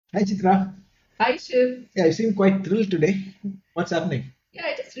Hi, Chitra. Hi, Shiv. Yeah, you seem quite thrilled today. What's happening? Yeah,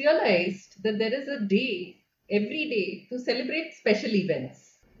 I just realized that there is a day every day to celebrate special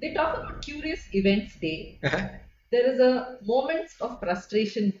events. They talk about Curious Events Day. Uh-huh. There is a Moments of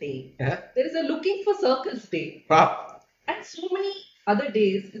Frustration Day. Uh-huh. There is a Looking for Circles Day. Wow. And so many other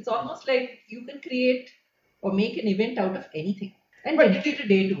days. It's almost like you can create or make an event out of anything and But dedicate a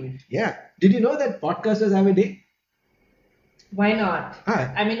day to it. yeah, did you know that podcasters have a day? Why not?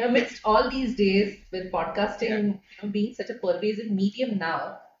 Ah, I mean, amidst all these days with yeah. podcasting being such a pervasive medium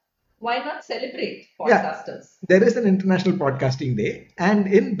now, why not celebrate Yeah, podcasters? there is an International Podcasting Day, and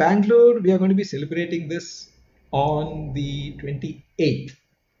in Bangalore, we are going to be celebrating this on the 28th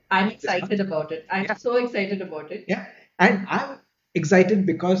I'm this month. excited about it. I'm Yeah, so excited about it. yeah. And I'm excited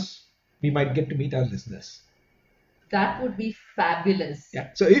because we might get to meet our listeners. That would be fabulous. Yeah.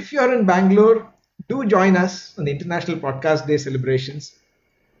 So if you're in Bangalore, do join us on the International Podcast Day celebrations.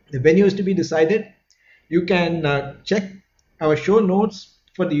 The venue is to be decided. You can check our show notes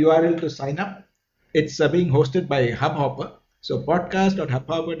for the URL to sign up. It's being hosted by Hubhopper. So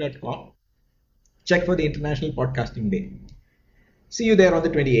podcast.hubhopper.com. Check for the International Podcasting Day. See you there on the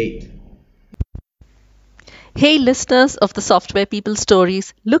 28th. Hey, listeners of the Software People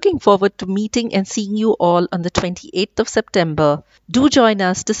Stories, looking forward to meeting and seeing you all on the 28th of September. Do join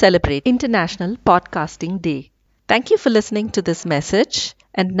us to celebrate International Podcasting Day. Thank you for listening to this message.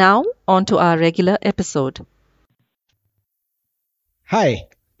 And now, on to our regular episode. Hi,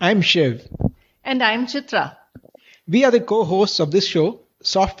 I'm Shiv. And I'm Chitra. We are the co hosts of this show,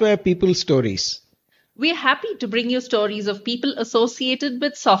 Software People Stories. We're happy to bring you stories of people associated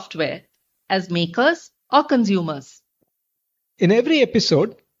with software as makers or consumers. In every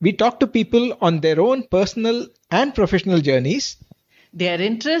episode, we talk to people on their own personal and professional journeys. Their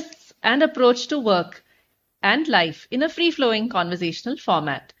interests and approach to work and life in a free flowing conversational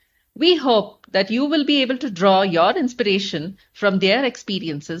format. We hope that you will be able to draw your inspiration from their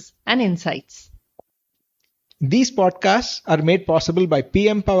experiences and insights. These podcasts are made possible by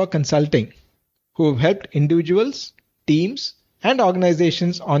PM Power Consulting, who have helped individuals, teams, and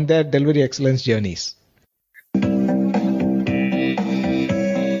organizations on their delivery excellence journeys.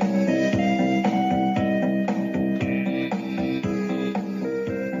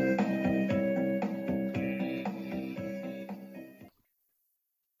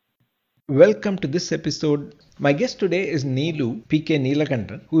 Welcome to this episode. My guest today is Neelu PK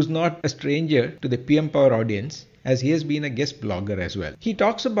Neelakandan, who's not a stranger to the PM Power audience, as he has been a guest blogger as well. He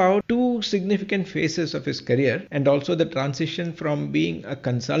talks about two significant phases of his career and also the transition from being a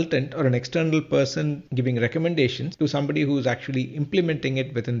consultant or an external person giving recommendations to somebody who's actually implementing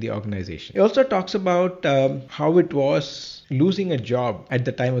it within the organization. He also talks about how it was losing a job at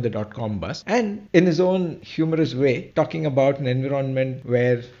the time of the dot-com bust, and in his own humorous way talking about an environment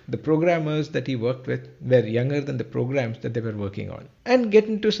where the programmers that he worked with were younger than the programs that they were working on, and get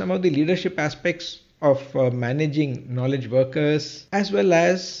into some of the leadership aspects of managing knowledge workers, as well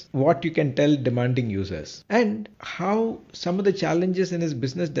as what you can tell demanding users, and how some of the challenges in his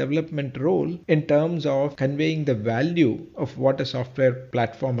business development role in terms of conveying the value of what a software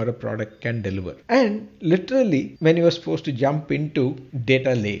platform or a product can deliver, and literally when he was forced to jump into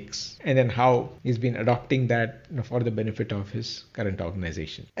data lakes, and then how he's been adopting that for the benefit of his current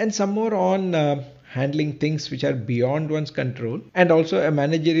organization, and some more on handling things which are beyond one's control, and also a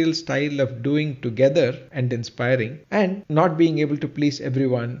managerial style of doing together and inspiring, and not being able to please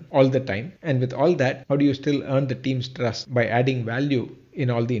everyone all the time. And with all that, how do you still earn the team's trust by adding value in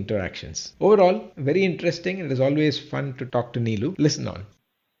all the interactions? Overall, very interesting, and it is always fun to talk to Neelu. Listen on.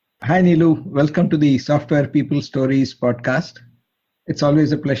 Hi, Neelu. Welcome to the Software People Stories podcast. It's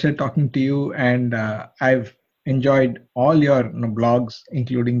always a pleasure talking to you, and I've enjoyed all your blogs,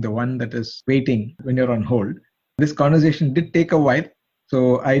 including the one that is waiting when you're on hold. This conversation did take a while,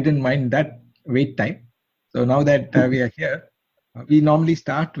 so I didn't mind that wait time. So now that we are here, we normally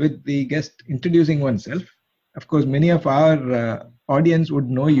start with the guest introducing oneself. Of course, many of our audience would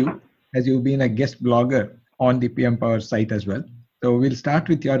know you as you've been a guest blogger on the PM Power site as well. So we'll start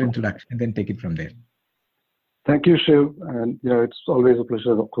with your introduction and then take it from there. Thank you, Shiv. And it's always a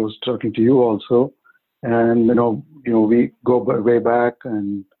pleasure, of course, talking to you also. And we go way back,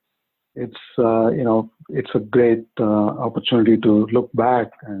 and it's a great opportunity to look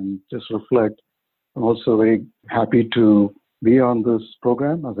back and just reflect. I'm also very happy to be on this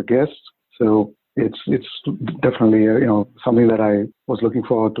program as a guest. So it's definitely something that I was looking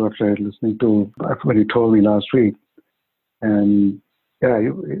forward to after listening to when you told me last week. And yeah,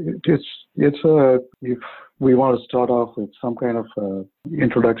 it's a if we want to start off with some kind of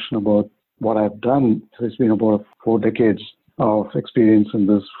introduction about what I've done. It's been about 4 decades of experience in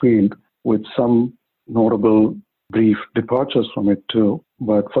this field with some notable brief departures from it too.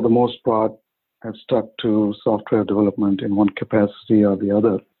 But for the most part, I've stuck to software development in one capacity or the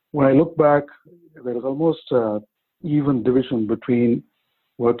other. When I look back, there is almost an even division between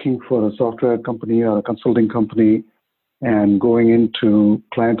working for a software company or a consulting company and going into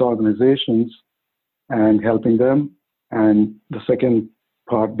client organizations and helping them. And the second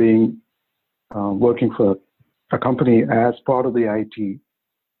part being working for a company as part of the IT.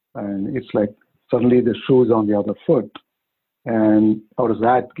 And it's like suddenly the shoe's on the other foot. And how does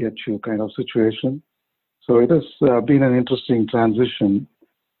that get you kind of situation? So it has been an interesting transition.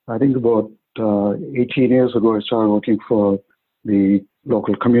 I think about 18 years ago, I started working for the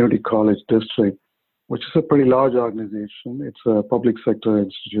local community college district, which is a pretty large organization. It's a public sector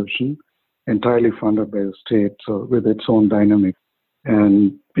institution, entirely funded by the state, so with its own dynamic.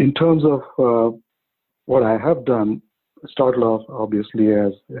 And in terms of what I have done, I started off obviously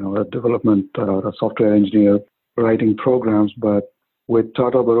as a development or a software engineer writing programs, but with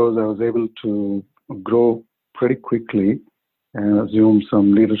Tata Burroughs, I was able to grow pretty quickly and assume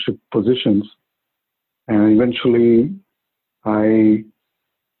some leadership positions. And eventually, I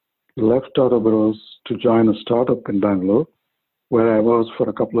left Tata Burroughs to join a startup in Bangalore, where I was for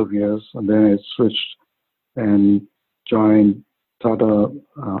a couple of years, and then I switched and joined Tata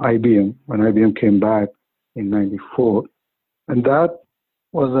IBM when IBM came back in '94. And that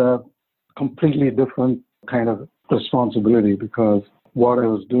was a completely different kind of responsibility because what I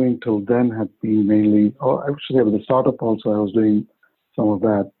was doing till then had been mainly, or I should say with the startup also, I was doing some of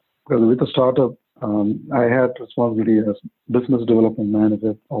that. Because with the startup, I had responsibility as business development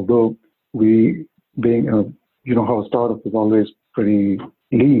manager, although we being, how a startup is always pretty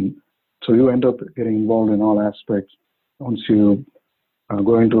lean. So you end up getting involved in all aspects. Once you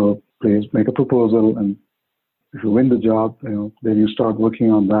go into a place, make a proposal, and if you win the job, then you start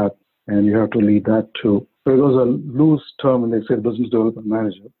working on that, and you have to lead that too. So it was a loose term when they say business development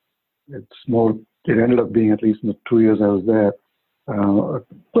manager. It ended up being, at least in the 2 years I was there,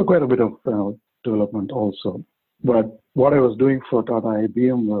 quite a bit of development also. But what I was doing for Tata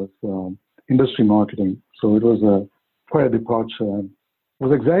IBM was industry marketing. So it was quite a departure. And it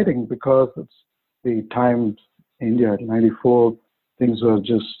was exciting because it's the times India at '94, things were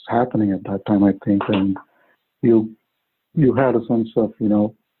just happening at that time, I think. And you had a sense of,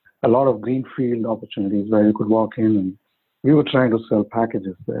 a lot of greenfield opportunities where you could walk in, and we were trying to sell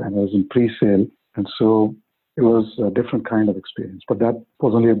packages there, and I was in pre-sale. And so it was a different kind of experience. But that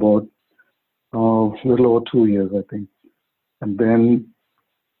was only about a little over 2 years, I think. And then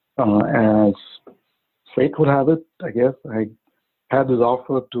as fate would have it, I guess, I had this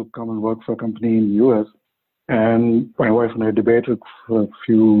offer to come and work for a company in the US. And my wife and I debated for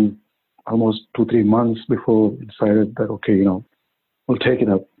almost 2-3 months before we decided that, okay, we'll take it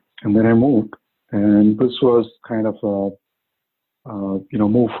up. And then I moved. And this was kind of a,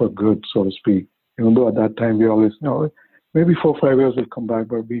 move for good, so to speak. Even though at that time we always, maybe 4 or 5 years we'll come back,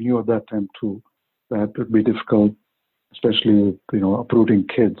 but we knew at that time too that it would be difficult, especially with, uprooting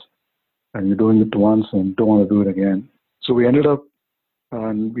kids. And you're doing it once and don't want to do it again. So we ended up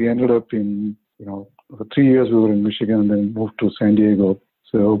in, for 3 years we were in Michigan and then moved to San Diego.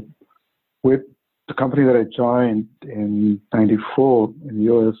 So with the company that I joined in '94 in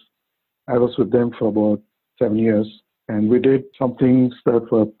the US, I was with them for about 7 years. And we did some things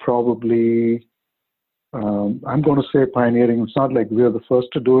that were probably, I'm going to say pioneering. It's not like we were the first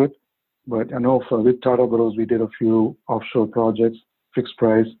to do it, but I know with Tata Burroughs, we did a few offshore projects, fixed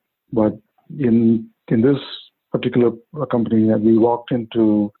price. But in this particular company that we walked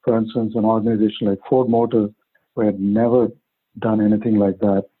into, for instance, an organization like Ford Motors, we had never done anything like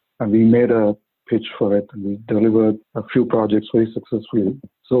that. And we made a pitch for it, and we delivered a few projects very successfully.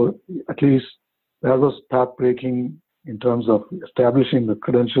 So at least that was path-breaking in terms of establishing the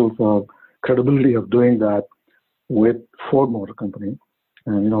credentials or credibility of doing that with Ford Motor Company.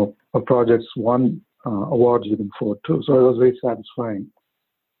 And, our projects won awards within Ford too. So it was very satisfying.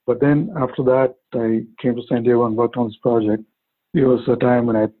 But then after that, I came to San Diego and worked on this project. It was a time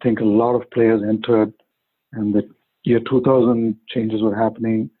when I think a lot of players entered, and the year 2000 changes were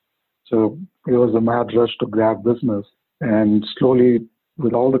happening. So it was a mad rush to grab business. And slowly,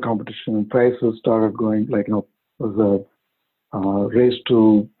 with all the competition and prices started going, it was a race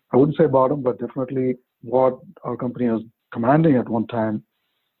to, I wouldn't say bottom, but definitely what our company was commanding at one time,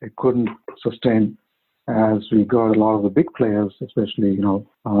 it couldn't sustain as we got a lot of the big players, especially,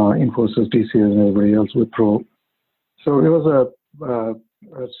 Infosys, TCS, and everybody else, Wipro. So it was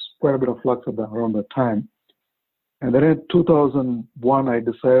quite a bit of flux around that time. And then in 2001, I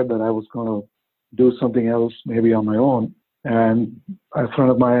decided that I was going to do something else, maybe on my own. And a friend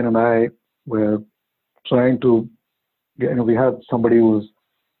of mine and I were trying to get, we had somebody who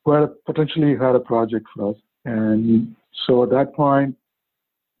had potentially had a project for us. And so at that point,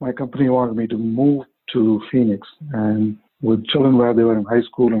 my company wanted me to move to Phoenix. And with children where they were in high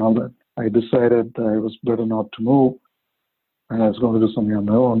school and all that, I decided that it was better not to move. And I was going to do something on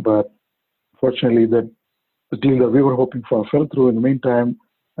my own. But fortunately, the deal that we were hoping for fell through. In the meantime,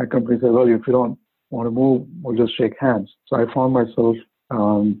 my company said, well, if you don't want to move, we'll just shake hands. So I found myself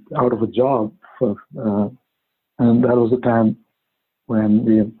out of a job, and that was the time when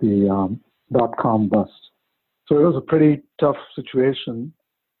we had the .com bust. So it was a pretty tough situation.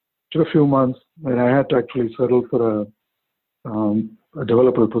 It took a few months, and I had to actually settle for a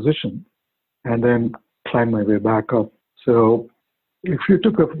developer position, and then climb my way back up. So if you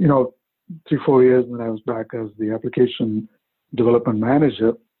took 3-4 years, then I was back as the application development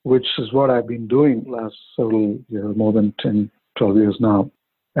manager, which is what I've been doing last several years, more than 10, 12 years now.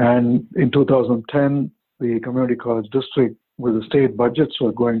 And in 2010, the community college district, with the state budgets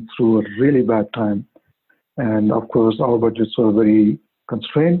were going through a really bad time. And of course, our budgets were very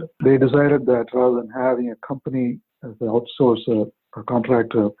constrained. They decided that rather than having a company as an outsourcer or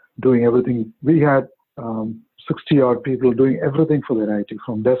contractor doing everything, we had 60-odd people doing everything for their IT,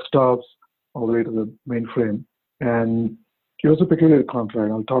 from desktops all the way to the mainframe. And it was a peculiar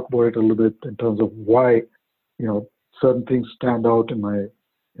contract. I'll talk about it a little bit in terms of why, certain things stand out in my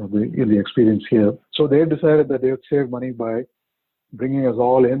in the experience here. So they decided that they would save money by bringing us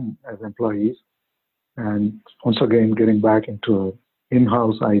all in as employees, and once again getting back into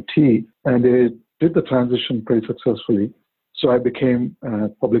in-house IT. And they did the transition pretty successfully. So I became a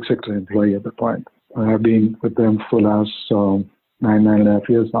public sector employee at the point. I've been with them for the last 9.5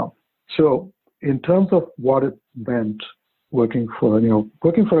 years now. So in terms of what it meant working for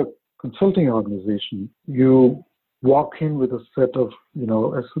a consulting organization, you walk in with a set of,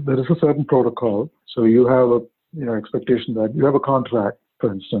 there is a certain protocol. So you have a, expectation that you have a contract,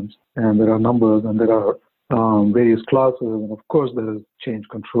 for instance, and there are numbers and there are various clauses, and of course there is change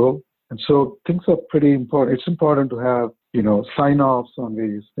control. And so things are pretty important. It's important to have, sign-offs on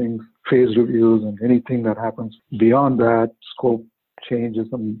various things, phase reviews, and anything that happens beyond that, scope changes,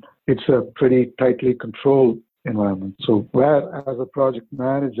 and it's a pretty tightly controlled environment. So where as a project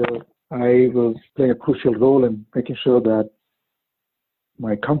manager, I was playing a crucial role in making sure that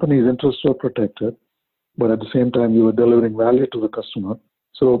my company's interests were protected, but at the same time, we were delivering value to the customer.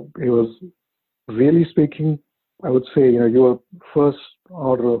 So it was, really speaking, I would say, your first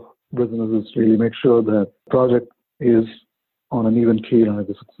order of business is really make sure that project is on an even keel and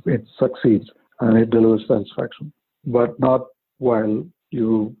it succeeds and it delivers satisfaction, but not while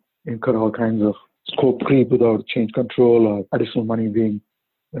you incur all kinds of scope creep without change control or additional money being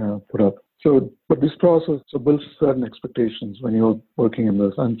put up. So, but this process builds certain expectations when you're working in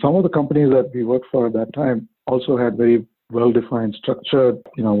this. And some of the companies that we worked for at that time also had very well-defined, structured,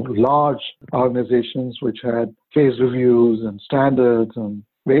 large organizations which had phase reviews and standards and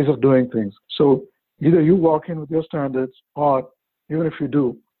ways of doing things. So either you walk in with your standards, or even if you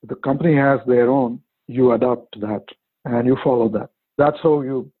do, if the company has their own, you adapt to that and you follow that. That's how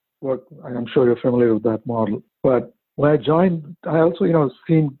you work. I'm sure you're familiar with that model. But when I joined, I also,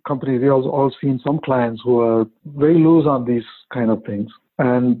 seen companies, we also all seen some clients who are very loose on these kind of things.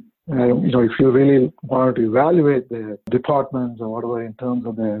 And, if you really wanted to evaluate their departments or whatever in terms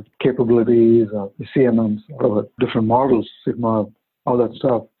of their capabilities or the CMMs, whatever, different models, Sigma, all that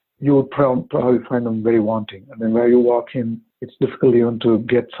stuff, you would probably find them very wanting. And then where you walk in, it's difficult even to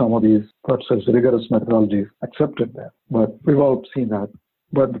get some of these process rigorous methodologies accepted there. But we've all seen that.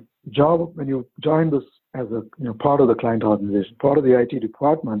 But the job, when you join this as a part of the client organization, part of the IT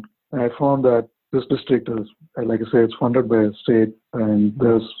department, and I found that this district is, like I say, it's funded by a state, and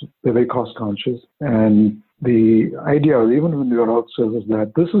they're very cost conscious. And the idea, even when you're outsourced, is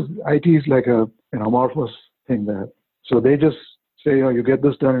that IT is like an amorphous thing there. So they just say, you get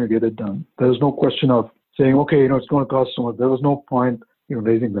this done and you get it done. There's no question of saying, okay, it's going to cost so much. There was no point,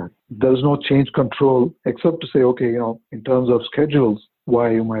 raising that. There's no change control except to say, okay, in terms of schedules,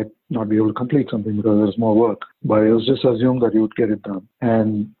 why you might not be able to complete something because there's more work. But it was just assumed that you would get it done.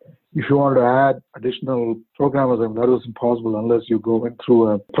 And if you wanted to add additional programmers, that was impossible unless you go through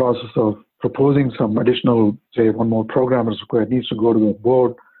a process of proposing some additional, say, one more programmer is required. It needs to go to the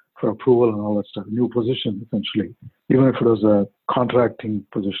board for approval and all that stuff. New position, essentially. Even if it was a contracting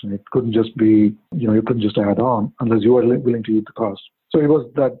position, it couldn't just be, you couldn't just add on unless you were willing to eat the cost. So it was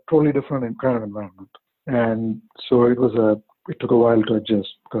that totally different kind of environment. And so it took a while to adjust.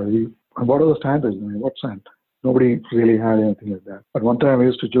 Because what are the standards? What standard? Nobody really had anything like that. But one time I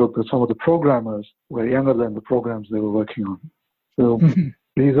used to joke that some of the programmers were younger than the programs they were working on. So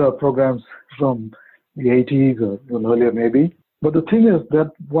these are programs from the 80s or even earlier maybe. But the thing is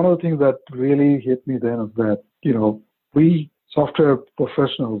that one of the things that really hit me then is that, we software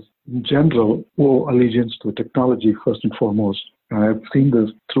professionals in general owe allegiance to the technology first and foremost. And I've seen this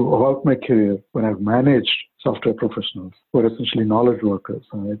throughout my career when I've managed software professionals who are essentially knowledge workers.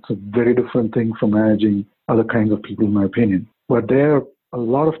 It's a very different thing from managing other kinds of people, in my opinion. But they're a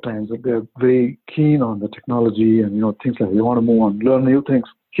lot of times that they're very keen on the technology and, things like they want to move on, learn new things.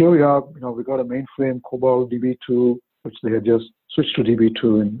 Here we are, we got a mainframe, COBOL DB2, which they had just switched to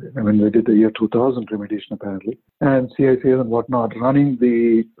DB2 when they did the year 2000 remediation apparently, and CICS and whatnot running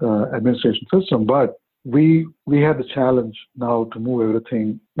the administration system. But we had the challenge now to move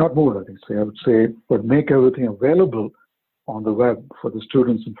everything, not move everything, I would say, but make everything available on the web for the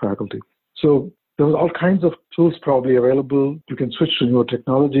students and faculty. So there was all kinds of tools probably available. You can switch to newer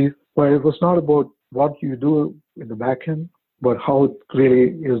technologies, but it was not about what you do in the back end, but how it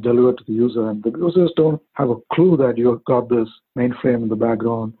really is delivered to the user. And the users don't have a clue that you've got this mainframe in the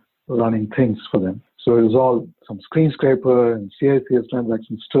background running things for them. So it was all some screen scraper and CICS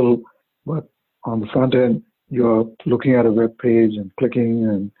transactions still, but on the front end, you're looking at a web page and clicking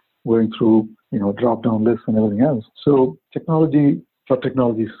and going through, drop-down lists and everything else. So technology, for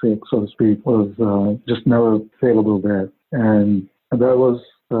technology's sake, so to speak, was just never available there. And there was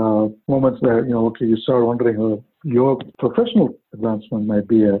moments where, you start wondering, your professional advancement might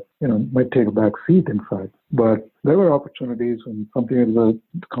might take a back seat, in fact. But there were opportunities when something like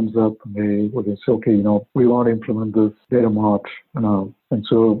that comes up and they say, okay, we want to implement this data mart now. And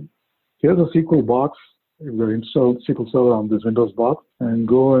so here's a SQL box. You install SQL Server on this Windows box and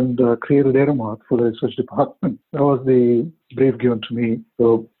go and create a data mart for the research department. That was the brief given to me.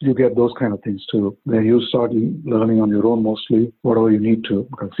 So you get those kind of things too. Then you start learning on your own mostly, whatever you need to,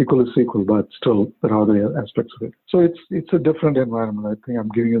 because SQL is SQL, but still there are other aspects of it. So it's a different environment. I think I'm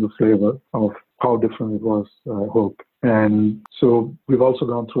giving you the flavor of how different it was, I hope. And so we've also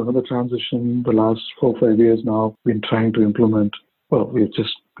gone through another transition the last 4 or 5 years now. We've been trying to implement, we've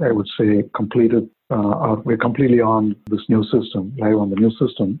just, I would say, completed, we're completely on this new system, live on the new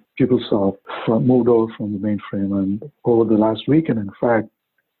system. PeopleSoft moved over from the mainframe, and over the last weekend, in fact,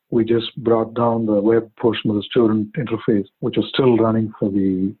 we just brought down the web portion of the student interface, which was still running for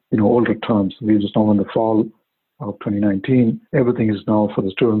the older terms. We just know in the fall of 2019, everything is now for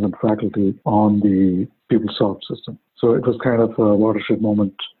the students and faculty on the PeopleSoft system. So it was kind of a watershed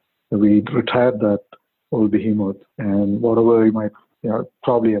moment. We retired that old behemoth, and whatever you might,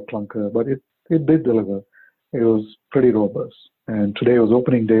 probably a clunker, but it did deliver. It was pretty robust. And today was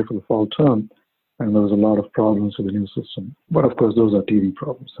opening day for the fall term, and there was a lot of problems with the new system. But of course, those are teething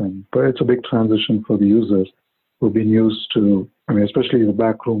problems. But it's a big transition for the users who've been used to, especially in the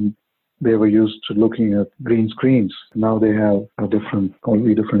back room, they were used to looking at green screens. Now they have a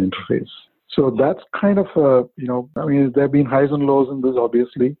completely different interface. So that's kind of there have been highs and lows in this,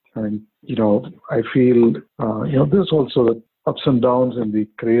 obviously. I feel, there's also the ups and downs in the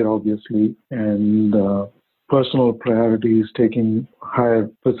career, obviously, and personal priorities taking higher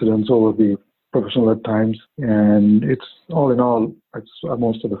precedence over the professional at times. And it's all in all, it's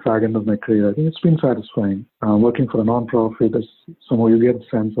almost at the fag end of my career. I think it's been satisfying. Working for a nonprofit is somehow you get a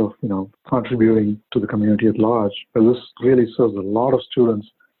sense of, contributing to the community at large. But this really serves a lot of students.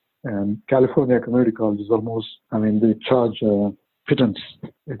 And California Community College is almost, they charge pittance.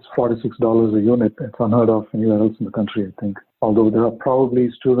 It's $46 a unit. It's unheard of anywhere else in the country, I think. Although there are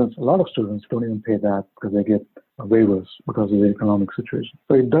probably a lot of students don't even pay that because they get waivers because of the economic situation.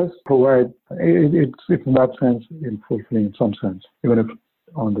 So it does provide, it's in that sense, fulfilling in some sense, even if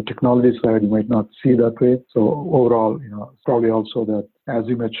on the technology side, you might not see that way. So overall, it's probably also that as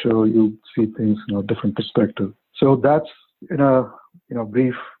you mature, you see things in a different perspective. So that's in a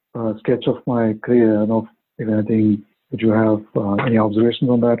brief sketch of my career. I don't know if anything, would you have any observations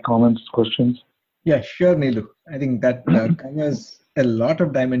on that, comments, questions? Yeah, sure, Neelu. I think that covers a lot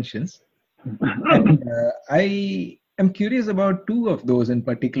of dimensions. And I am curious about two of those in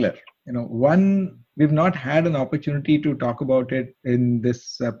particular. One, we've not had an opportunity to talk about it in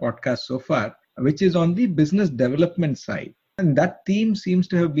this podcast so far, which is on the business development side. And that theme seems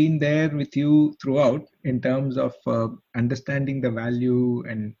to have been there with you throughout in terms of understanding the value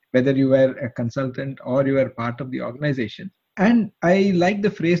and whether you were a consultant or you were part of the organization. And I like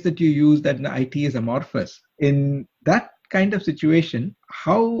the phrase that you use that IT is amorphous. In that kind of situation,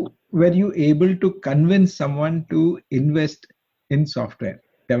 how were you able to convince someone to invest in software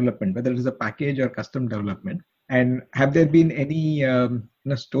development, whether it is a package or custom development? And have there been any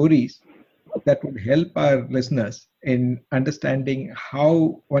stories that would help our listeners in understanding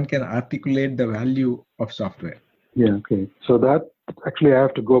how one can articulate the value of software. Yeah, okay. So that actually I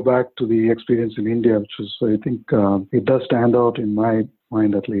have to go back to the experience in India, which is, I think it does stand out in my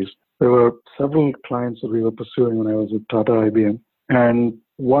mind at least. There were several clients that we were pursuing when I was at Tata IBM. And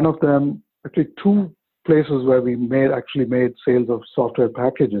one of them, actually two places where we actually made sales of software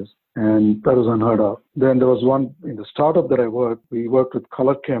packages, and that was unheard of. Then there was one in the startup that I worked. We worked with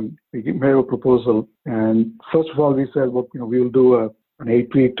ColorChem. We made a proposal, and first of all we said, well, we will do an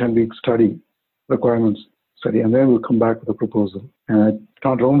 8-week, 10-week study, requirements study, and then we'll come back with a proposal. And I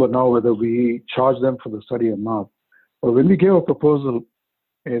can't remember now whether we charged them for the study or not. But when we gave a proposal,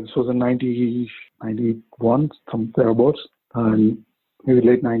 this was in 91, some thereabouts, and maybe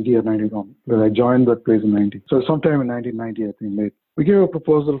late 90 or 91, where I joined that place in 90. So sometime in 1990, I think, late. We gave a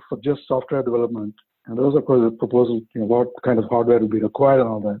proposal for just software development, and there was of course a proposal, what kind of hardware would be required and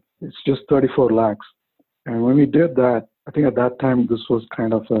all that. It's just 34 lakhs. And when we did that, I think at that time this was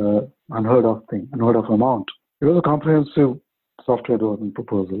kind of an unheard of thing, unheard of amount. It was a comprehensive software development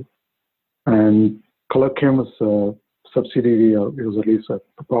proposal, and ColorChem was a subsidiary, it was at least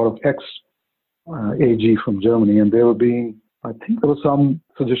a part of X AG from Germany, and they were I think there was some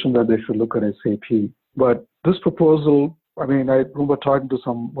suggestion that they should look at SAP. But this proposal, I remember talking to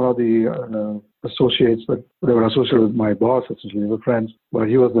one of the associates, but they were associated with my boss, essentially, they were friends, but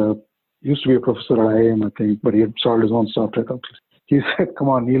he used to be a professor at IIM, I think, but he had started his own software company. He said, come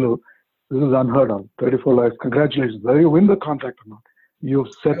on, Neelu, this is unheard of. 34 lakhs, congratulations. Whether you win the contract or not,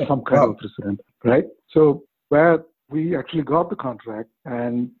 you've set some kind of precedent, right? So where we actually got the contract,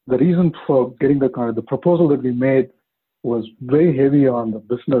 and the reason for getting the contract, the proposal that we made was very heavy on the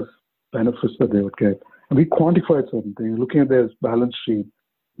business benefits that they would get. And we quantified certain things, looking at their balance sheet,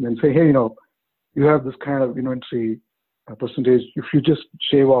 and then say, hey, you have this kind of inventory percentage. If you just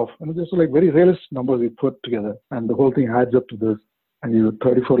shave off, and there's like very realistic numbers we put together, and the whole thing adds up to this, and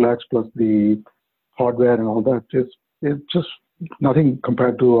 34 lakhs plus the hardware and all that, it's just nothing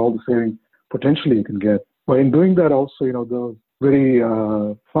compared to all the saving potentially you can get. But in doing that also, there was very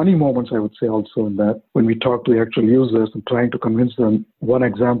funny moments, I would say, also in that when we talk to the actual users and trying to convince them. One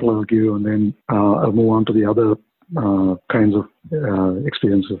example I'll give you, and then I'll move on to the other kinds of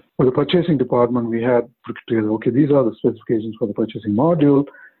experiences. For the purchasing department, we had put together, okay, these are the specifications for the purchasing module.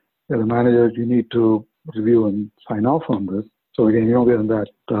 As a manager, you need to review and sign off on this. So again, we're in that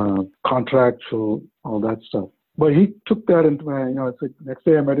contractual, all that stuff. But he took that into my, it's like next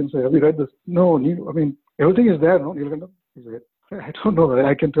day I met him and said, have you read this? No, everything is there, no? He said, I don't know.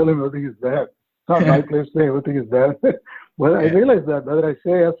 I can tell him everything is there. It's not my place to say everything is there. Well, I realized that whether I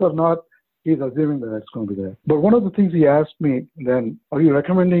say yes or not, he's assuming that it's going to be there. But one of the things he asked me then, are you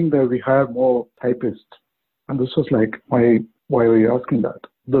recommending that we hire more typists? And this was like, why were you asking that?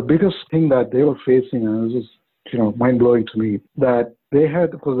 The biggest thing that they were facing, and this is mind-blowing to me, that they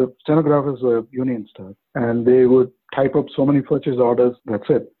had, because the stenographers were union staff, and they would type up so many purchase orders, that's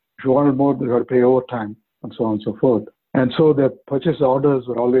it. If you wanted more, they had to pay overtime, and so on and so forth. And so their purchase orders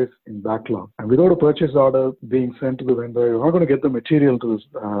were always in backlog. And without a purchase order being sent to the vendor, you're not going to get the material to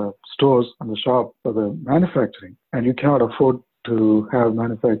the stores and the shop for the manufacturing. And you cannot afford to have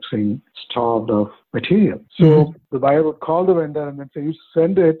manufacturing starved of material. So the buyer would call the vendor and then say, you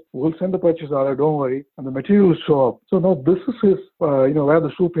send it, we'll send the purchase order, don't worry, and the material will show up. So now this is his, where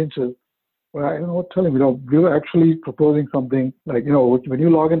the shoe pinches. Well, I don't know what to tell him. We were actually proposing something like, when you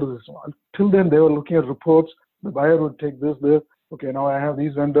log into this, till then they were looking at reports. The buyer would take this. Okay, now I have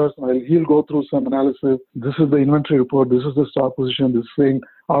these vendors. He'll go through some analysis. This is the inventory report. This is the stock position. This thing,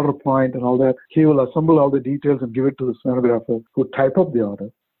 order point, and all that. He will assemble all the details and give it to the stenographer who type up the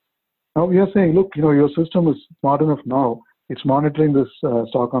order. Now we are saying, look, your system is smart enough now. It's monitoring this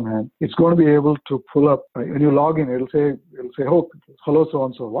stock on hand. It's going to be able to pull up. When you log in, it'll say, oh, hello, so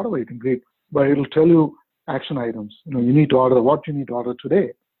and so, whatever you can read. But it'll tell you action items. You need to order what you need to order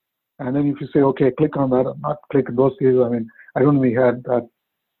today. And then if you say, okay, click on that, or not click in those cases, I don't think we had that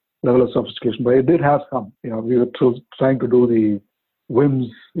level of sophistication, but it did have some. We were trying to do the WIMS,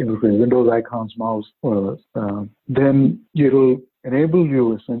 Windows icons, mouse, whatever. Then it'll enable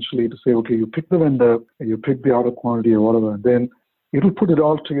you essentially to say, okay, you pick the vendor, and you pick the order quantity or whatever, and then it'll put it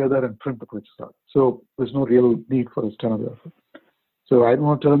all together and print the purchase order. So there's no real need for a stenographer. So I don't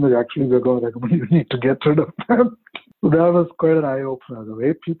want to tell them that actually we're going to recommend you need to get rid of them. So that was quite an eye-opener. The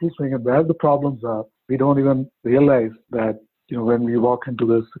way people saying it, where the problems are, we don't even realize that, when we walk into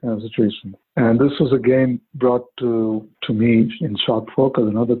this kind of situation. And this was again brought to me in Sharp Focus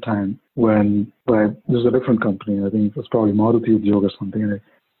another time when this is a different company. I think it was probably Maruti Udyog or something. And I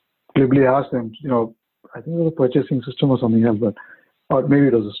glibly asked them, I think it was a purchasing system or something else, but or maybe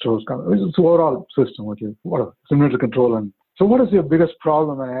it was a stores company. It's an overall system, okay, whatever, it's inventory control. And so what is your biggest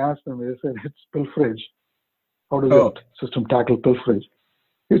problem? And I asked them, they said, it's pilferage. How does that system tackle pilferage?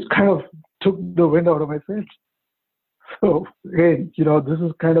 It kind of took the wind out of my sails. So again, this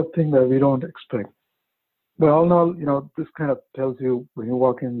is kind of thing that we don't expect. But all in all, this kind of tells you when you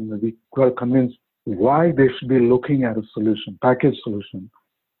walk in, we got convinced why they should be looking at a solution, package solution.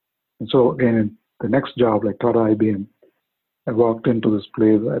 And so again, in the next job, like Tata IBM, I walked into this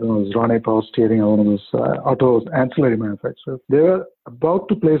place, I don't know, it was Rane Power Steering, one of those autos ancillary manufacturers. They were about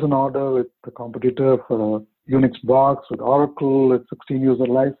to place an order with the competitor for a Unix box with Oracle, with 16 user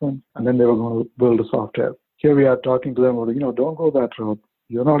license, and then they were going to build a software. Here we are talking to them about, don't go that route.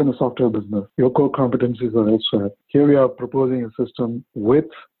 You're not in the software business. Your core competencies are elsewhere. Here we are proposing a system with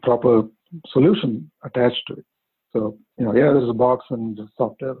proper solution attached to it. So, there's a box and just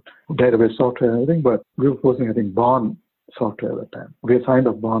software, database software and everything, but we were proposing, I think, Bond software at that time. We had signed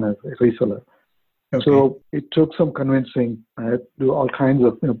up Bond as a reseller. Okay. So it took some convincing. I had to do all kinds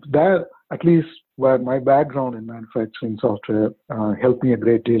of, that at least where my background in manufacturing software helped me a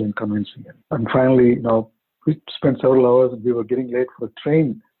great deal in convincing it. And finally, we spent several hours and we were getting late for a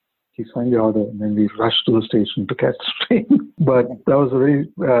train. He signed the order and then we rushed to the station to catch the train. But that was a very,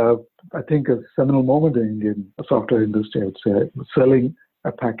 I think, a seminal moment in Indian software industry, I would say, selling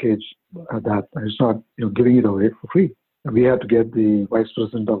a package that is not, giving it away for free. And we had to get the vice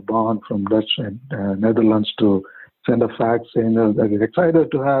president of Bond from Dutch and Netherlands to send a fax saying that we're excited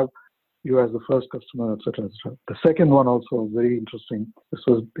to have you as the first customer, etc., etc. The second one also was very interesting. This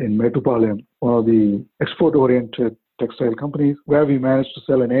was in Mettupalayam, one of the export-oriented textile companies, where we managed to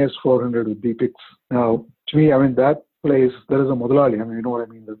sell an AS400 with BPIX. Now, to me, that place, there is a Mudalali. You know what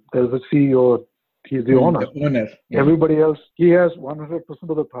I mean? There's a CEO, he's the owner. The owner. Yeah. Everybody else, he has 100%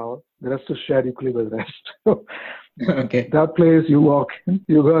 of the power. The rest is shared equally by the rest. Okay. That place, you walk in,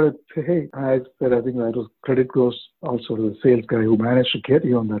 you got to say, hey, I think that was credit goes also to the sales guy who managed to get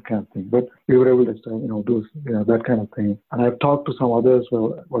you on that kind of thing. But we were able to, do that kind of thing. And I've talked to some others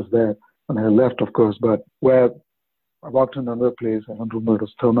who was there, and I left, of course, but where I walked in another place, I don't remember, it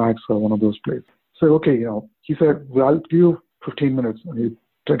was Thermax or one of those places. So, okay, he said, well, I'll give you 15 minutes. And he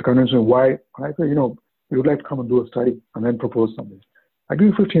tried to convince me why. And I said, we would like to come and do a study and then propose something. I give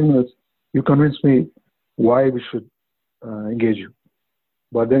you 15 minutes. You convince me why we should engage you.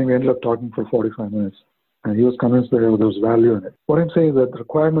 But then we ended up talking for 45 minutes. And he was convinced that there was value in it. What I'm saying is that the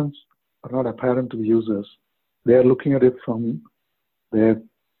requirements are not apparent to the users. They are looking at it from their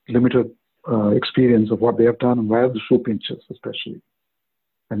limited experience of what they have done and where the shoe pinches, especially.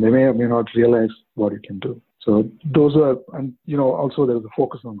 And they may or may not realize what it can do. So those are, and also there's a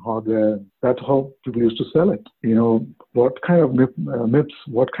focus on hardware. That's how people used to sell it. What kind of MIPS,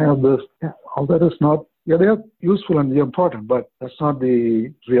 what kind of this, all that is not, they are useful and they're important, but that's not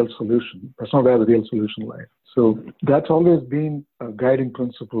the real solution. That's not where the real solution lies. So that's always been a guiding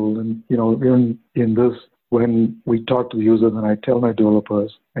principle. And, even in this, when we talk to the users and I tell my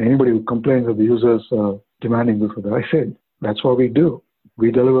developers, and anybody who complains that the users are demanding this or that, I say, that's what we do.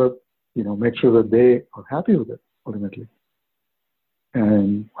 We deliver, make sure that they are happy with it, ultimately.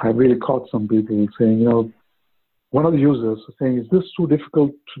 And I've really caught some people saying, one of the users was saying, is this too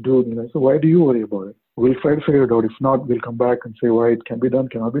difficult to do? And I said, why do you worry about it? We'll try to figure it out. If not, we'll come back and say why it can be done,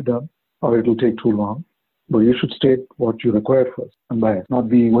 cannot be done, or it will take too long. But you should state what you require first and buy it, not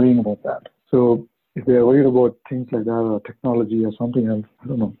be worrying about that. So if they're worried about things like that or technology or something else, I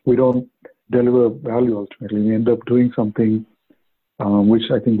don't know. We don't deliver value ultimately. We end up doing something which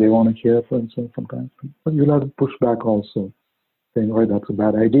I think they want to hear, for instance, sometimes. But you'll have to push back also, saying, oh, that's a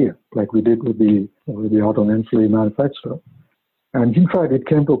bad idea, like we did with the auto ancillary manufacturer. And in fact, it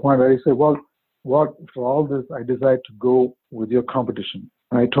came to a point where he said, well, what for all this, I decided to go with your competition.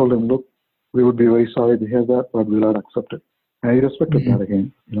 And I told him, look, we would be very sorry to hear that, but we'll not accept it. And he respected that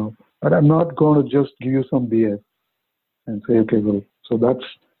again, But I'm not going to just give you some BS and say, okay, well, so that's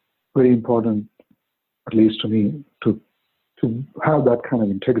very important, at least to me, to have that kind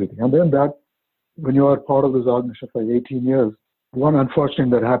of integrity. And then that, when you are part of this organization for 18 years, one unfortunate thing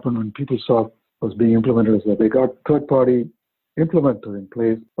that happened when PeopleSoft was being implemented is that they got third-party implementer in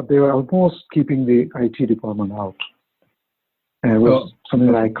place, but they were almost keeping the IT department out. And it was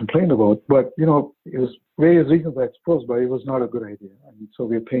something that I complained about. But, it was various reasons, I suppose, but it was not a good idea. And so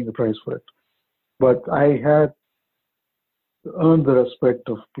we're paying the price for it. But I had earned the respect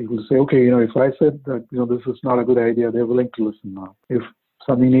of people to say, okay, if I said that, this is not a good idea, they're willing to listen now. If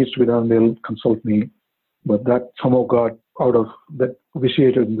something needs to be done, they'll consult me. But that somehow got out of that,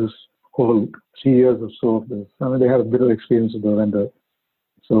 vitiated in this whole 3 years or so of this. They had a bit of experience with the vendor.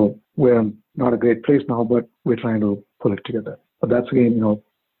 So we're not a great place now, but we're trying to pull it together. But that's again,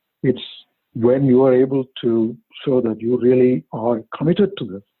 it's when you are able to show that you really are committed to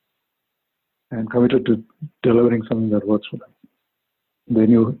this and committed to delivering something that works for them, then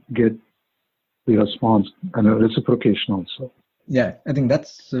you get the response and a reciprocation also. Yeah, I think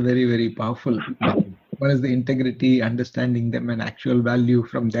that's very, very powerful. One is the integrity, understanding them, and actual value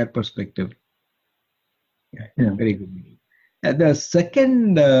from their perspective. Yeah. Very good. The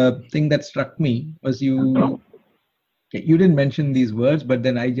second thing that struck me was you didn't mention these words, but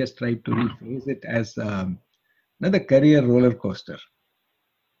then I just tried to rephrase it as another career roller coaster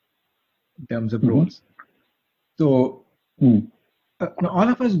in terms of roles. So all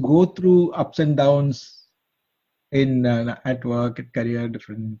of us go through ups and downs in at work, at career,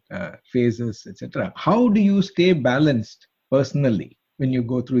 different phases, etc. How do you stay balanced personally when you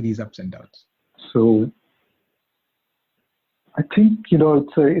go through these ups and downs? So I think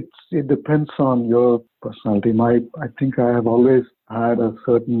it depends on your personality. I think I have always had a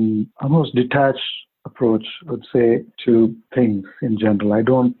certain almost detached approach, I would say, to things in general. I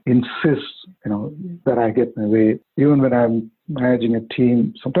don't insist, that I get my way. Even when I'm managing a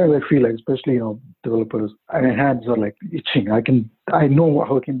team, sometimes I feel like, especially, developers, my hands are like itching. I know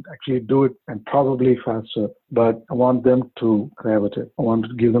how I can actually do it and probably faster, but I want them to grab at it. I want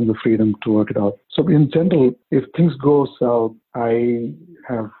to give them the freedom to work it out. So in general, if things go south, I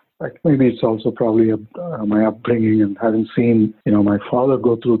have, maybe it's also probably my upbringing and having seen, my father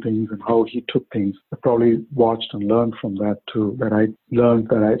go through things and how he took things. I probably watched and learned from that too, that I learned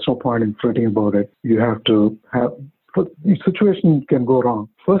that it's no point in fretting about it. You have to the situation can go wrong.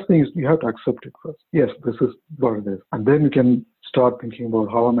 First thing is you have to accept it first. Yes, this is what it is. And then you can start thinking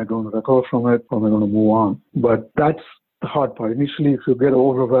about how am I going to recover from it? How am I going to move on? But that's the hard part. Initially, if you get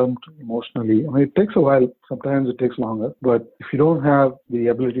overwhelmed emotionally, it takes a while. Sometimes it takes longer. But if you don't have the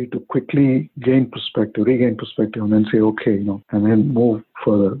ability to quickly regain perspective, and then say, okay, and then move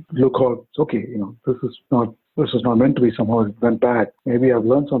further, look out, it's okay, this is not meant to be, somehow it went bad. Maybe I've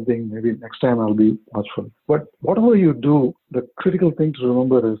learned something. Maybe next time I'll be watchful. But whatever you do, the critical thing to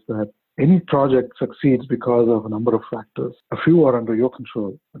remember is that any project succeeds because of a number of factors. A few are under your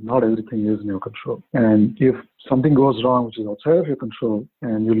control, but not everything is in your control. And if something goes wrong, which is outside of your control,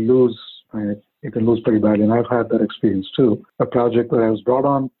 and you lose, you can lose pretty badly. And I've had that experience too. A project where I was brought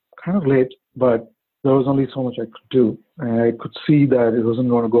on kind of late, but there was only so much I could do. And I could see that it wasn't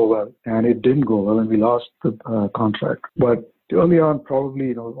going to go well. And it didn't go well, and we lost the contract. But early on,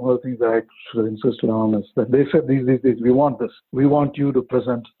 probably, one of the things that I should have insisted on is that they said, these, we want this. We want you to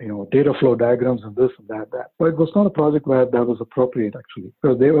present, data flow diagrams and this and that. But it was not a project where that was appropriate, actually.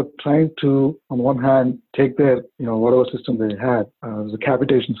 Because they were trying to, on one hand, take their, whatever system they had, it was a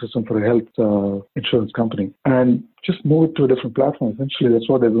capitation system for a health insurance company, and just move it to a different platform. Essentially, that's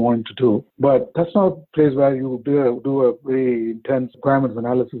what they were wanting to do. But that's not a place where you do a very intense requirements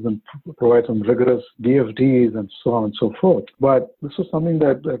analysis and provide some rigorous DFDs and so on and so forth. But this was something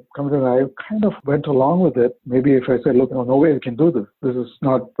that Kamita and I kind of went along with it. Maybe if I said, look, no way we can do this. This is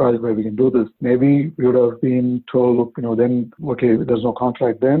not a project where we can do this. Maybe we would have been told, look, then, okay, there's no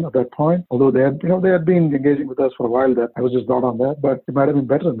contract then at that point. Although they had been engaging with us for a while, that I was just not on that, but it might have been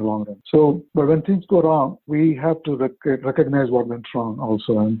better in the long run. So, but when things go wrong, we have to recognize what went wrong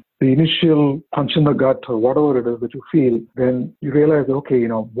also. And the initial punch in the gut or whatever it is that you feel, then you realize, okay,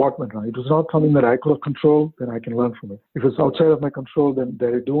 what went wrong. It was not something that I could have controlled, then I can learn from it. If it's outside of my control, then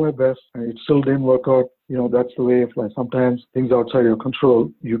I do my best and it still didn't work out. That's the way of life. Sometimes things outside your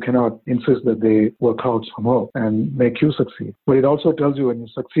control, you cannot insist that they work out somehow and make you succeed. But it also tells you when you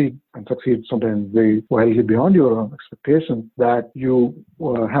succeed, and succeed sometimes very wildly beyond your own expectation, that you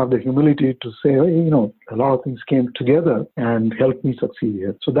have the humility to say, hey, a lot of things came together and helped me succeed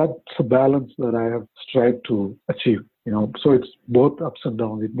here. So that's a balance that I have strived to achieve. So it's both ups and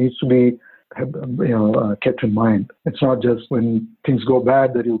downs. It needs to be kept in mind. It's not just when things go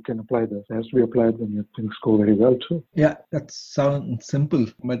bad that you can apply this. It has to be applied when things go very well too. Yeah, that sounds simple,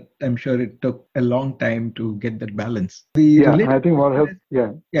 but I'm sure it took a long time to get that balance. I think what helped, go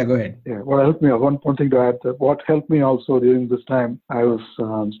ahead. Yeah, what helped me, one thing to add, what helped me also during this time, I was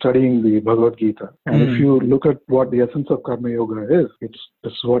studying the Bhagavad Gita. And if you look at what the essence of Karma Yoga is,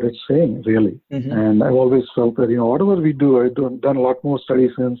 this is what it's saying, really. And I've always felt that, whatever we do, I've done a lot more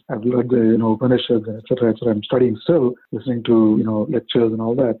studies since. I've learned the Upanishads, etc. I'm studying still, listening to, lectures and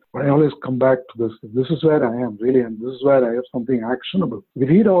all that. But I always come back to this. This is where I am, really, and this is where I have something actionable. We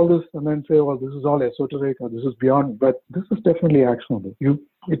read all this and then say, well, this is all esoteric or this is beyond, but this is definitely actionable.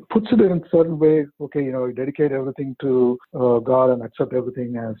 It puts it in a certain way, okay, you dedicate everything to God and accept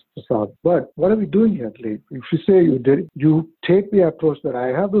everything as prasad. But what are we doing here, Lee? If you say you take the approach that I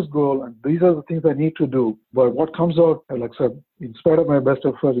have this goal and these are the things I need to do, but what comes out, I'll accept. in spite of my best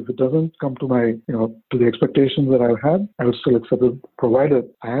efforts, if it doesn't come to my, to the expectations that I've had, I would still accept it, provided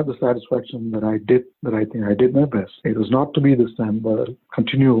I have the satisfaction that I did the right thing. I did my best. It was not to be this time, but I'll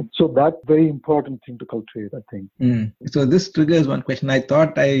continue. So that's very important thing to cultivate, I think. So this triggers one question. I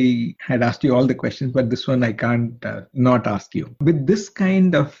thought I had asked you all the questions, but this one I can't not ask you. With this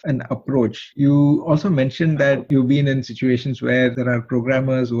kind of an approach, you also mentioned that you've been in situations where there are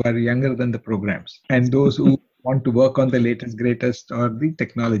programmers who are younger than the programs and those who want to work on the latest, greatest or the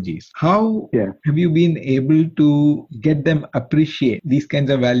technologies. How have you been able to get them appreciate these kinds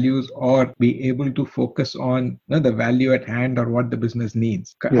of values or be able to focus on the value at hand or what the business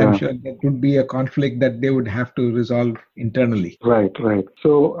needs? I'm sure there could be a conflict that they would have to resolve internally. Right.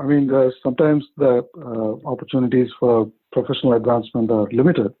 So, sometimes the opportunities for professional advancement are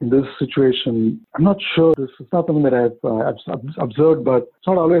limited. In this situation, I'm not sure. This is not something that I've observed, but it's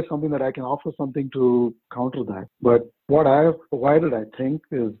not always something that I can offer something to counter that. But what I have provided, I think,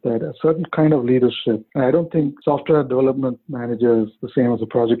 is that a certain kind of leadership. And I don't think software development manager is the same as a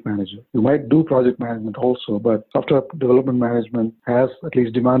project manager. You might do project management also, but software development management has at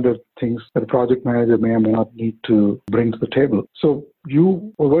least demanded things that a project manager may or may not need to bring to the table. So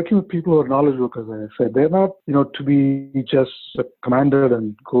you are working with people who are knowledge workers, as I said. They're not, to be just commanded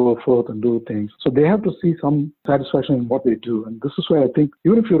and go forth and do things. So they have to see some satisfaction in what they do. And this is where I think,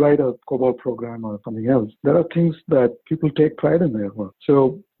 even if you write a COBOL program or something else, there are things that people take pride in their work.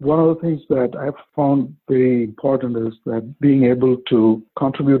 So one of the things that I've found very important is that being able to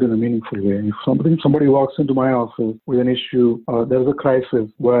contribute in a meaningful way. If somebody walks into my office with an issue, there's a crisis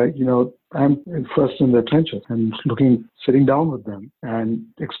where, I'm first in the trenches and sitting down with them and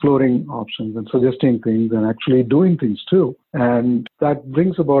exploring options and suggesting things and actually doing things too. And that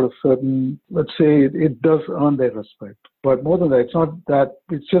brings about a certain, let's say, it does earn their respect. But more than that, it's not that,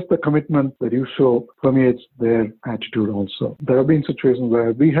 it's just the commitment that you show permeates their attitude also. There have been situations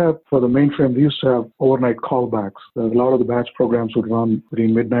where for the mainframe, we used to have overnight callbacks. A lot of the batch programs would run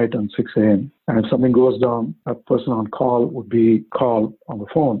between midnight and 6 a.m. And if something goes down, a person on call would be called on the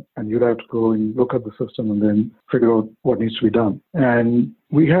phone, and you'd have to go and look at the system and then figure out what needs to be done. And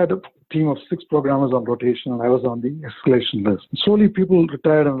we had a team of 6 programmers on rotation, and I was on the escalation list. Slowly, people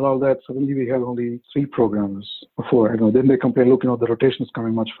retired and all that. Suddenly, we had only 3 programmers before. Then they complain, look, the rotation is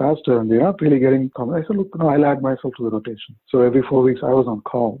coming much faster, and they're not really getting. I said, look, I'll add myself to the rotation. So every 4 weeks, I was on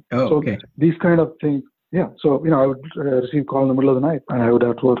call. Okay. So these kind of things. Yeah. So, I would receive call in the middle of the night and I would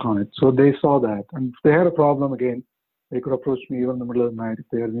have to work on it. So they saw that. And if they had a problem, again, they could approach me even in the middle of the night if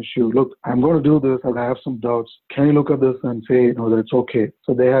they had an issue. Look, I'm going to do this. I have some doubts. Can you look at this and say, that it's okay?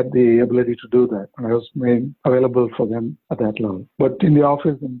 So they had the ability to do that. And I was made available for them at that level. But in the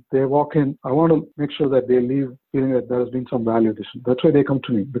office, and they walk in, I want to make sure that they leave feeling that there has been some value addition. That's why they come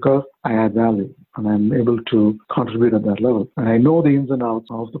to me, because I add value and I'm able to contribute at that level. And I know the ins and outs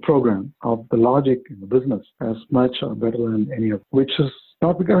of the program, of the logic in the business as much or better than any of, which is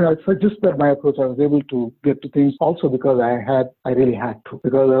not because I just that my approach, I was able to get to things also because I really had to.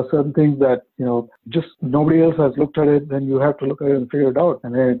 Because there are certain things that, just nobody else has looked at it, then you have to look at it and figure it out.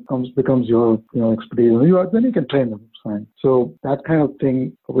 And then it becomes your, expertise. Then you can train them. Fine. So that kind of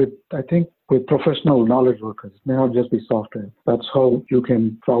thing with professional knowledge workers, it may not just be software. That's how you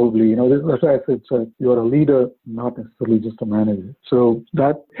can probably, that's why I said you're a leader, not necessarily just a manager. So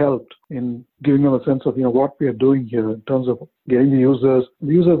that helped in giving them a sense of, what we are doing here in terms of getting the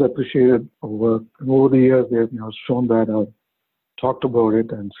users appreciated our work. And over the years, they've, shown that, talked about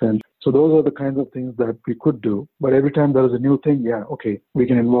it and said, so those are the kinds of things that we could do. But every time there is a new thing, we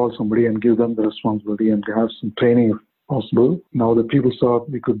can involve somebody and give them the responsibility and have some training if possible. Now that people saw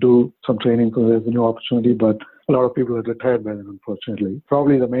we could do some training, so there's a new opportunity, but a lot of people had retired by then, unfortunately.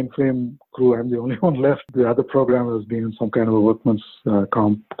 Probably the mainframe crew, I'm the only one left. The other programmer has been in some kind of a workman's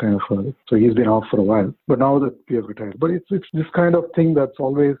comp so he's been off for a while. But now that we have retired. But it's this kind of thing that's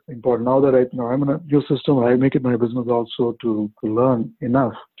always important. Now that I'm in a new system, I make it my business also to learn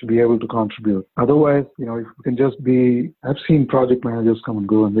enough to be able to contribute. Otherwise, if you can just be, I've seen project managers come and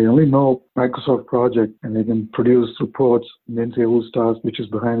go, and they only know Microsoft Project, and they can produce reports and then say whose task, which is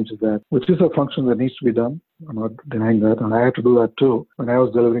behind that, which is a function that needs to be done. I'm not denying that, and I had to do that too when I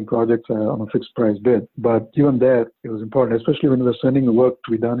was delivering projects on a fixed price bid. But even there, it was important, especially when we were sending the work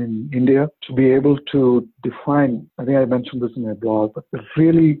to be done in India, to be able to define, I think I mentioned this in my blog, but a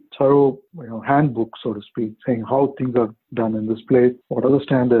really thorough handbook, so to speak, saying how things are done in this place, what are the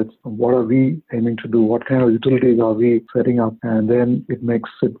standards, and what are we aiming to do, what kind of utilities are we setting up, and then it makes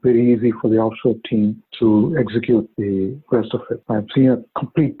it very easy for the offshore team to execute the rest of it. I've seen a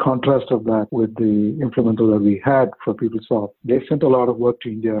complete contrast of that with the implementer that we had for PeopleSoft. They sent a lot of work to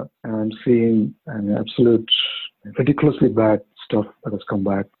India, and I'm seeing an absolute ridiculously bad stuff that has come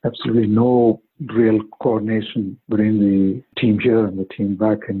back. Absolutely no real coordination between the team here and the team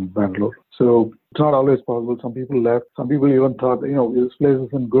back in Bangalore. So it's not always possible. Some people left. Some people even thought, this place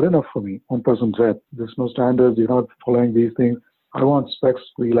isn't good enough for me. One person said, there's no standards. You're not following these things. I want specs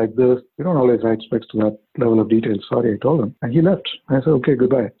to be like this. We don't always write specs to that level of detail. Sorry, I told him. And he left. I said, okay,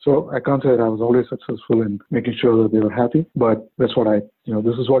 goodbye. So I can't say that I was always successful in making sure that they were happy, but that's what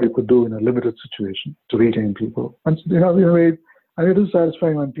this is what you could do in a limited situation to retain people. And, it is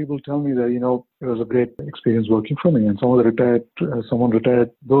satisfying when people tell me that, it was a great experience working for me. And someone retired,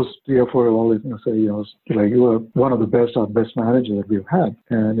 those 3 or 4 will always say, you were one of the best or best managers that we've had.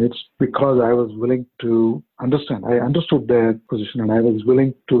 And it's because I was willing to understand. I understood their position and I was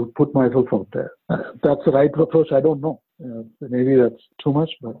willing to put myself out there. That's the right approach. I don't know. Maybe that's too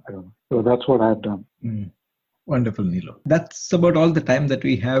much, but I don't know. So that's what I've done. Wonderful, Neelu. That's about all the time that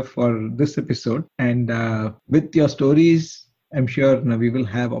we have for this episode. And with your stories, I'm sure we will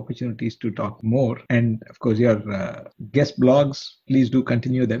have opportunities to talk more. And of course, your guest blogs, please do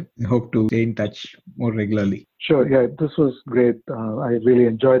continue them. I hope to stay in touch more regularly. Sure. Yeah, this was great. I really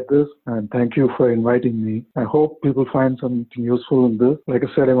enjoyed this. And thank you for inviting me. I hope people find something useful in this. Like I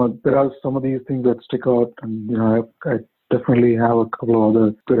said, there are some of these things that stick out. And, I definitely have a couple of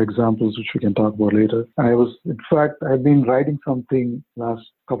other good examples which we can talk about later. I've been writing something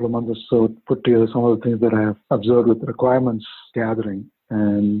last couple of months or so to put together some of the things that I have observed with requirements gathering,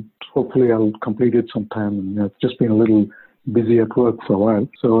 and hopefully I'll complete it sometime. And it's just been a little busy at work for a while.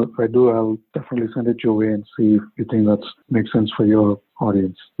 So if I do, I'll definitely send it your way and see if you think that makes sense for your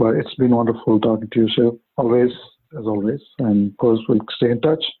audience. But it's been wonderful talking to you, Shiv. As always. And of course, we'll stay in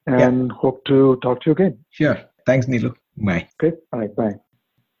touch and hope to talk to you again. Sure. Thanks, Neelu. Bye. Okay. All right. Bye.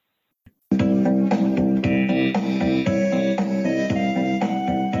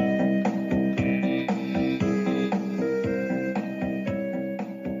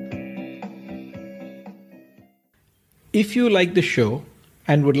 If you like the show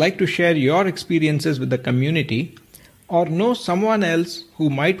and would like to share your experiences with the community or know someone else who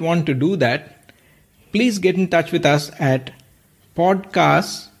might want to do that, please get in touch with us at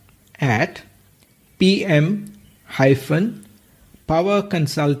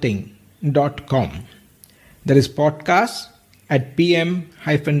podcast@pm-powerconsulting.com. That is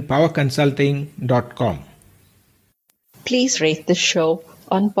podcast@pm-powerconsulting.com. Please rate the show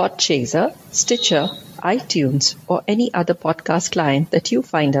on Podchaser, Stitcher, iTunes, or any other podcast client that you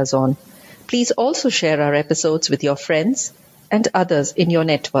find us on. Please also share our episodes with your friends and others in your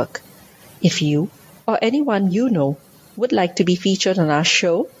network. If you or anyone you know would like to be featured on our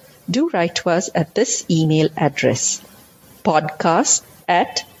show, do write to us at this email address: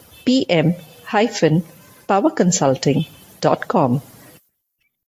 podcast@pm-powerconsulting.com.